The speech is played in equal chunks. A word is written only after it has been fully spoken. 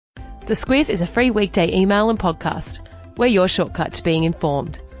The Squiz is a free weekday email and podcast. We're your shortcut to being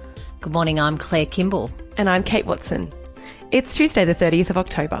informed. Good morning, I'm Claire Kimball. And I'm Kate Watson. It's Tuesday the 30th of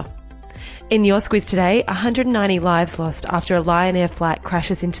October. In your Squiz today, 190 lives lost after a Lion Air flight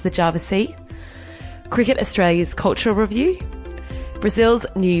crashes into the Java Sea. Cricket Australia's cultural review. Brazil's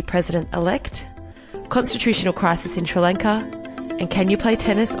new president-elect. Constitutional crisis in Sri Lanka. And can you play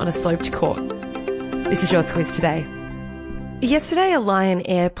tennis on a sloped court? This is your Squiz today. Yesterday, a Lion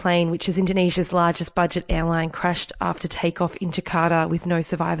Air plane, which is Indonesia's largest budget airline, crashed after takeoff in Jakarta with no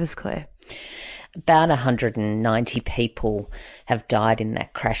survivors, Claire. About 190 people have died in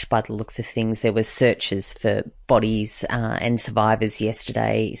that crash by the looks of things. There were searches for bodies and survivors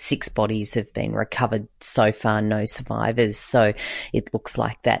yesterday. 6 bodies have been recovered so far, no survivors. So it looks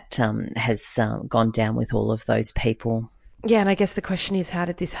like that has gone down with all of those people. Yeah, and I guess the question is, how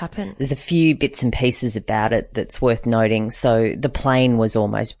did this happen? There's a few bits and pieces about it that's worth noting. So the plane was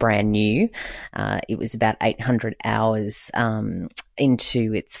almost brand new. It was about 800 hours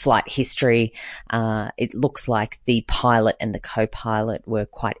into its flight history. It looks like the pilot and the co-pilot were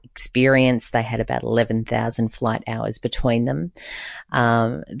quite experienced. They had about 11,000 flight hours between them.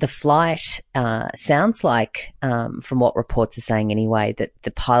 The flight sounds like, from what reports are saying anyway, that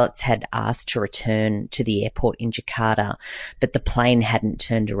the pilots had asked to return to the airport in Jakarta, but the plane hadn't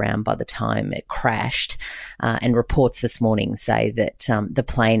turned around by the time it crashed. And reports this morning say that the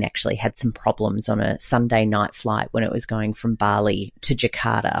plane actually had some problems on a Sunday night flight when it was going from Bali to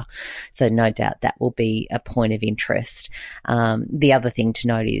Jakarta. So no doubt that will be a point of interest. The other thing to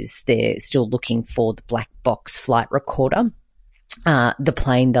note is they're still looking for the black box flight recorder. The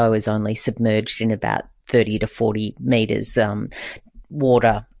plane, though, is only submerged in about 30 to 40 metres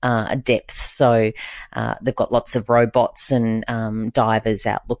water depth. So they've got lots of robots and divers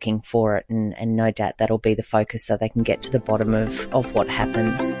out looking for it, and no doubt that'll be the focus so they can get to the bottom of what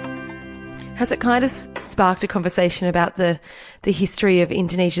happened. Has it kind of sparked a conversation about the history of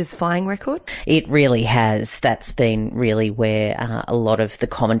Indonesia's flying record? It really has. That's been really where a lot of the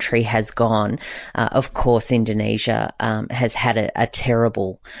commentary has gone. Of course, Indonesia has had a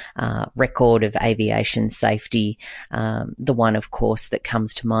terrible record of aviation safety. The one, of course, that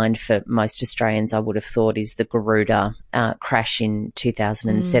comes to mind for most Australians, I would have thought, is the Garuda crash in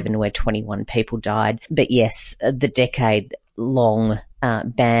 2007 where 21 people died. But yes, the decade-long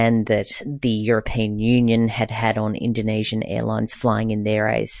ban that the European Union had on Indonesian airlines flying in their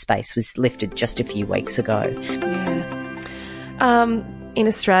airspace was lifted just a few weeks ago. Yeah. In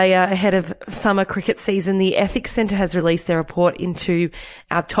Australia, ahead of summer cricket season, the Ethics Centre has released their report into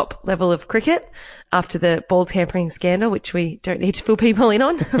our top level of cricket after the ball tampering scandal, which we don't need to fill people in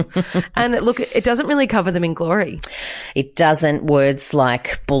on. And look, it doesn't really cover them in glory. It doesn't. Words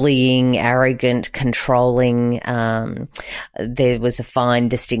like bullying, arrogant, controlling. There was a fine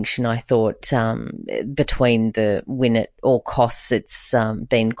distinction, I thought, between the win at all costs. It's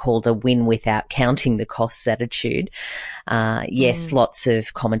been called a win without counting the costs attitude. Yes, lots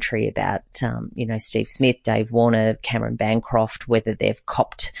of commentary about, Steve Smith, Dave Warner, Cameron Bancroft, whether they've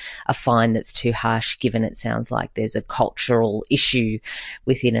copped a fine that's too harsh, given it sounds like there's a cultural issue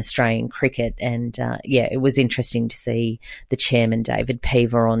within Australian cricket. And, it was interesting to see the chairman, David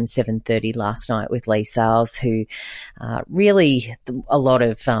Peever, on 7:30 last night with Lee Sales, who really a lot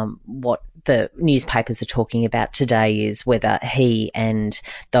of what the newspapers are talking about today is whether he and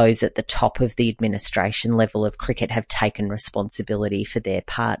those at the top of the administration level of cricket have taken responsibility for their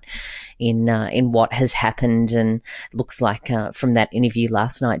part in what has happened. And looks like from that interview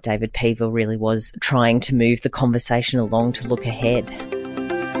last night, David Peever really was trying to move the conversation along to look ahead.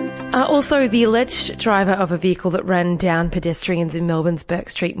 Also, the alleged driver of a vehicle that ran down pedestrians in Melbourne's Bourke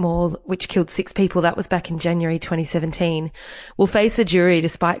Street Mall, which killed 6 people, that was back in January 2017, will face a jury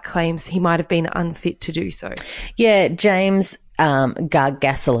despite claims he might have been unfit to do so. Yeah, James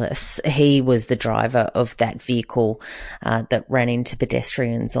Gargasalis, he was the driver of that vehicle that ran into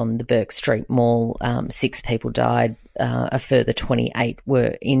pedestrians on the Bourke Street Mall. 6 people died. A further 28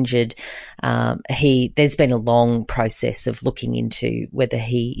 were injured. There's been a long process of looking into whether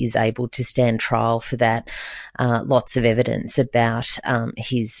he is able to stand trial for that. Lots of evidence about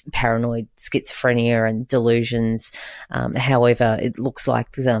his paranoid schizophrenia and delusions. However, it looks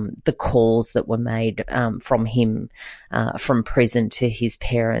like the calls that were made from him from prison to his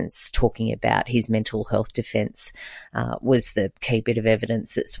parents talking about his mental health defence was the key bit of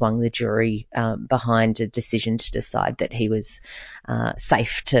evidence that swung the jury behind a decision to decide that he was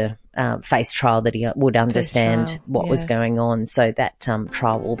safe to face trial, that he would understand what was going on. So that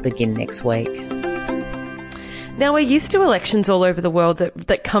trial will begin next week. Now, we're used to elections all over the world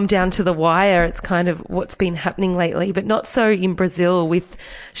that come down to the wire. It's kind of what's been happening lately, but not so in Brazil, with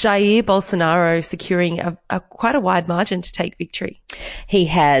Jair Bolsonaro securing quite a wide margin to take victory. He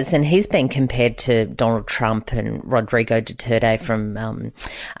has, and he's been compared to Donald Trump and Rodrigo Duterte from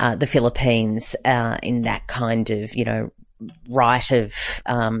the Philippines in that kind of, right of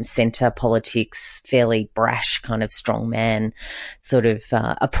centre politics, fairly brash kind of strongman sort of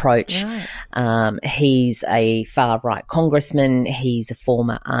approach. Right. He's a far-right congressman. He's a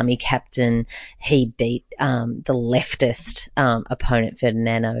former army captain. He beat the leftist opponent,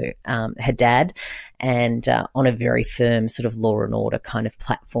 Ferdinando Haddad, and on a very firm sort of law and order kind of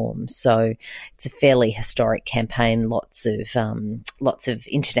platform. So it's a fairly historic campaign. Lots of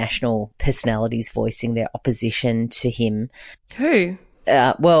international personalities voicing their opposition to him. Who?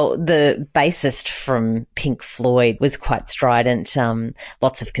 Well, the bassist from Pink Floyd was quite strident.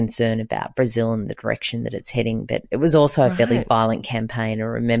 Lots of concern about Brazil and the direction that it's heading, but it was also a fairly violent campaign. I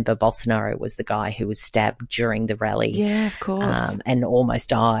remember Bolsonaro was the guy who was stabbed during the rally. Yeah, of course. And almost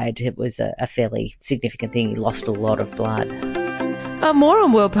died. It was a fairly significant thing. He lost a lot of blood. More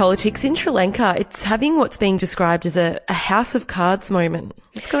on world politics. In Sri Lanka, it's having what's being described as a house of cards moment.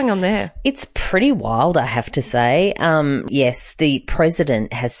 What's going on there? It's pretty wild, I have to say. Yes, the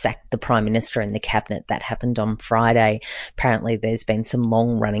president has sacked the prime minister and the cabinet. That happened on Friday. Apparently there's been some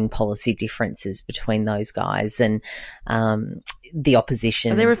long-running policy differences between those guys and the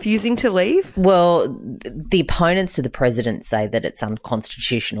opposition. Are they refusing to leave? Well, the opponents of the president say that it's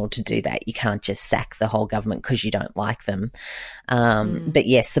unconstitutional to do that. You can't just sack the whole government because you don't like them. But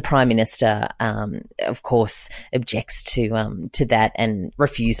yes, the Prime Minister, of course, objects to that and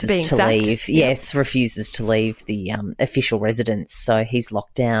refuses to leave. Yep. Yes, refuses to leave the official residence, so he's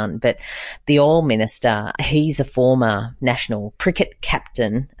locked down. But the Oil Minister, he's a former national cricket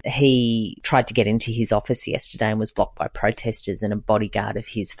captain. He tried to get into his office yesterday and was blocked by protesters, and a bodyguard of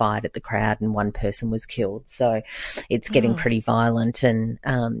his fired at the crowd and one person was killed. So it's getting pretty violent and,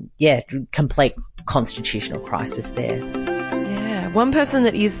 complete constitutional crisis there. One person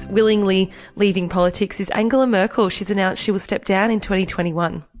that is willingly leaving politics is Angela Merkel. She's announced she will step down in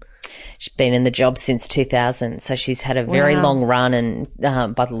 2021. She's been in the job since 2000, so she's had a very long run and,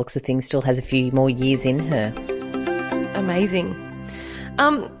 by the looks of things, still has a few more years in her. Amazing.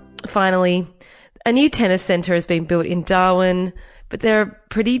 Finally, a new tennis centre has been built in Darwin, but there are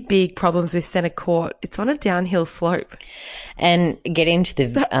pretty big problems with Centre Court. It's on a downhill slope. And get into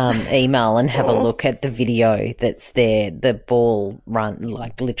the email and have a look at the video that's there. The ball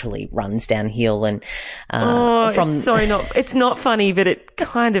literally runs downhill and it's not funny, but it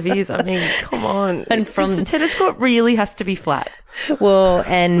kind of is. I mean, come on. And the tennis court really has to be flat. Well,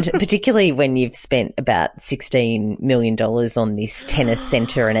 and particularly when you've spent about $16 million on this tennis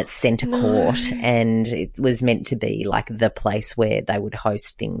centre and it's Centre Court, and it was meant to be like the place where they would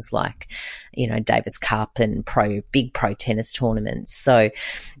host things like, Davis Cup and big pro tennis tournaments. So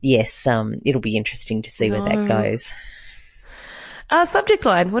yes, it'll be interesting to see where that goes. Subject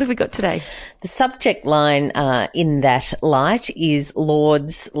line, what have we got today? The subject line in that light is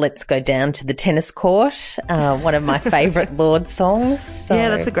Lord's Let's Go Down to the Tennis Court, one of my favourite Lord's songs. So, yeah,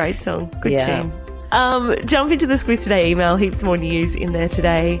 that's a great song. Good tune. Jump into the Squiz Today email. Heaps more news in there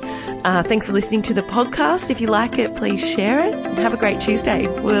today. Thanks for listening to the podcast. If you like it, please share it. Have a great Tuesday.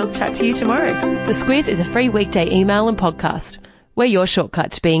 We'll chat to you tomorrow. The Squiz is a free weekday email and podcast. We're your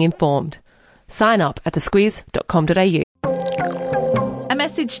shortcut to being informed. Sign up at thesquiz.com.au. A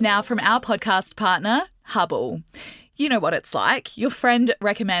message now from our podcast partner, Hubble. You know what it's like. Your friend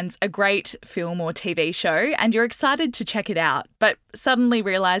recommends a great film or TV show and you're excited to check it out, but suddenly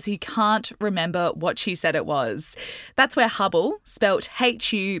realise you can't remember what she said it was. That's where Hubble, spelt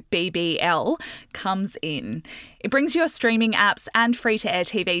H-U-B-B-L, comes in. It brings your streaming apps and free-to-air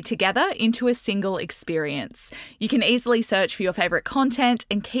TV together into a single experience. You can easily search for your favourite content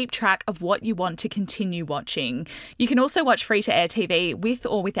and keep track of what you want to continue watching. You can also watch free-to-air TV with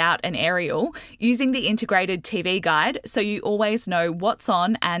or without an aerial using the integrated TV guide, so you always know what's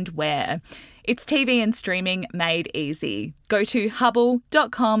on and where. It's TV and streaming made easy. Go to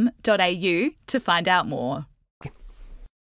hubble.com.au to find out more.